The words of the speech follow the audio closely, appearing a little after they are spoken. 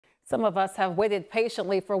Some of us have waited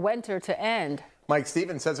patiently for winter to end. Mike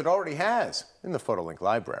Stevens says it already has in the PhotoLink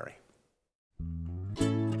Library.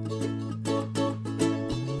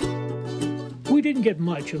 We didn't get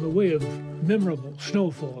much in the way of memorable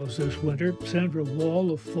snowfalls this winter. Sandra Wall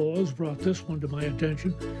of Falls brought this one to my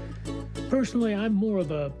attention. Personally, I'm more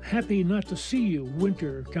of a happy not to see you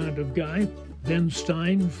winter kind of guy. Ben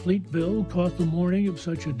Stein, Fleetville, caught the morning of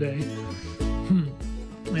such a day.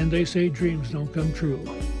 And they say dreams don't come true.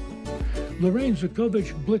 Lorraine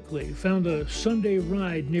Zakovich-Blickley found a Sunday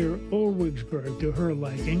ride near Ulrichsburg to her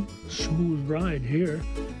liking. Smooth ride here.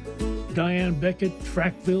 Diane Beckett,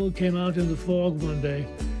 Frackville, came out in the fog one day.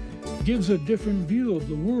 Gives a different view of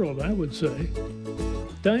the world, I would say.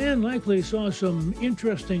 Diane likely saw some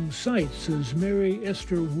interesting sights, as Mary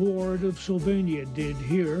Esther Ward of Sylvania did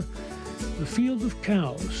here. The field of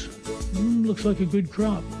cows. Looks like a good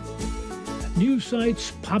crop. New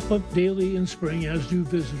sites pop up daily in spring, as do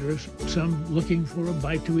visitors, some looking for a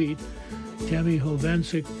bite to eat. Tammy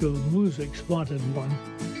Hovansik of Music spotted one.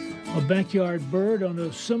 A backyard bird on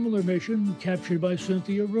a similar mission captured by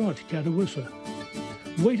Cynthia Roth, Catawissa.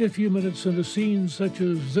 Wait a few minutes and a scene such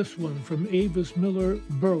as this one from Avis Miller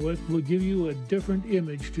Berwick will give you a different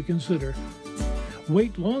image to consider.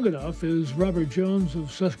 Wait long enough, as Robert Jones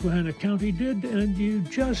of Susquehanna County did, and you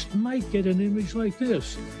just might get an image like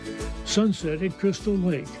this. Sunset at Crystal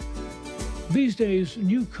Lake. These days,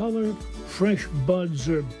 new color, fresh buds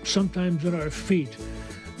are sometimes at our feet.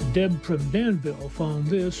 Deb from Danville found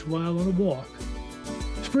this while on a walk.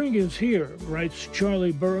 Spring is here, writes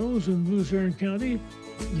Charlie Burrows in Luzerne County.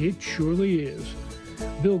 It surely is.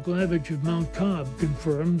 Bill Glavich of Mount Cobb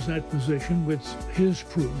confirms that position with his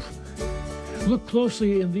proof. Look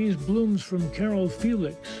closely in these blooms from Carol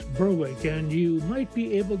Felix, Berwick, and you might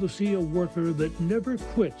be able to see a worker that never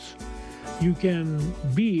quits. You can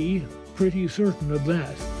be pretty certain of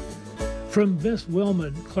that. From Beth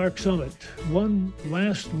Wellman, Clark Summit, one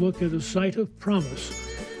last look at a site of promise,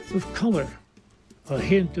 of color, a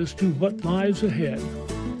hint as to what lies ahead.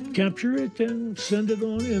 Capture it and send it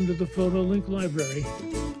on into the PhotoLink Library.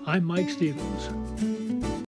 I'm Mike Stevens.